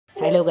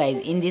Hello guys,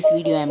 in this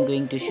video I am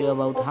going to show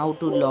about how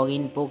to log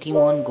in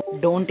Pokemon Go.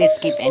 Don't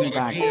skip any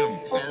part.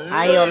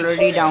 I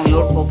already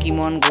download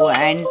Pokemon Go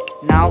and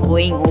now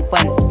going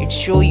open it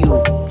show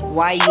you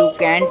why you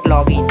can't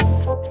log in.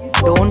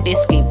 Don't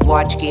skip,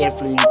 watch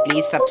carefully.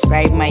 Please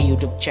subscribe my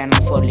YouTube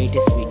channel for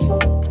latest video.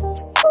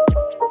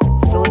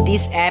 So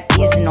this app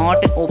is not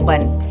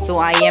open, so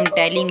I am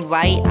telling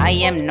why I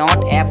am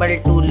not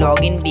able to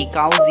log in,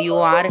 because you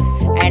are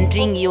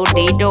entering your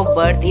date of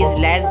birth is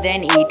less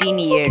than 18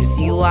 years.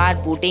 You are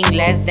putting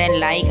less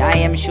than, like I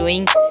am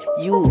showing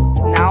you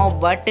now,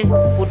 but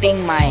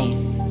putting my.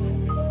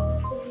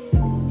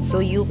 So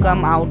you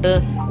come out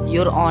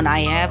your own. I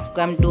have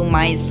come to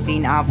my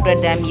screen. After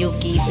them you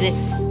keep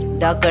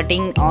the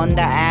cutting on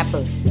the app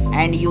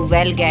and you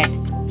will get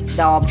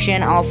the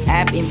option of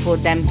app info.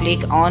 Then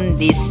click on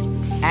this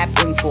app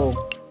info,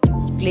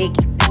 click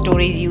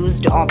storage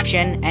used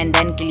option and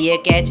then clear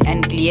cache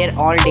and clear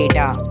all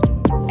data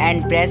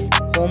and press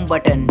home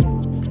button.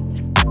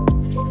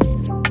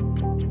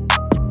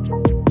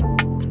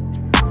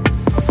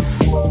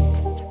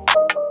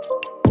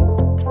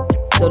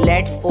 So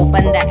let's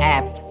open the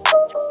app.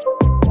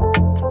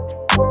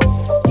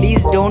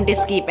 Please don't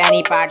skip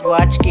any part,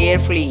 watch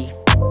carefully.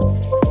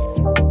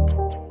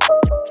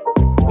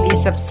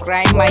 Please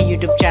subscribe my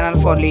YouTube channel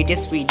for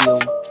latest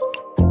video.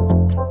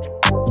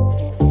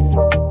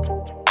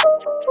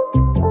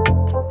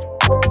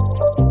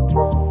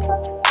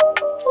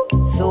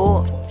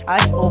 So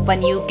as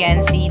open, you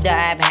can see the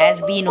app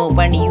has been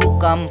opened. You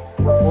come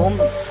home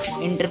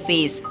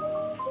interface.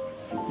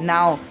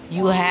 Now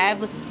you have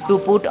to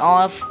put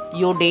off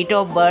your date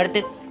of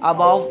birth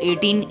above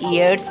 18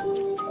 years.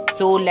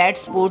 So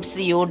let's put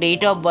your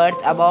date of birth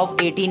above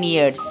 18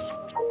 years.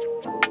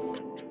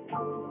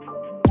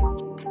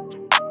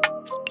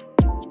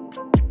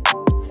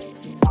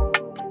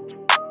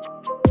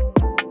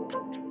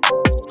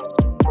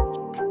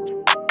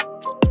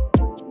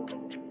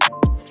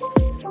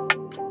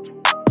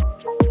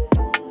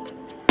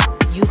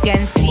 You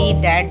can see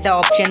that the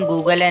option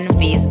Google and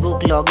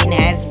Facebook login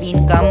has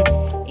been come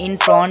in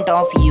front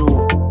of you.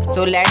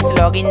 So let's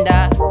log in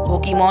the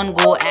Pokemon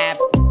Go app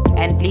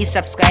and please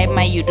subscribe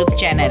my YouTube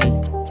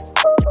channel.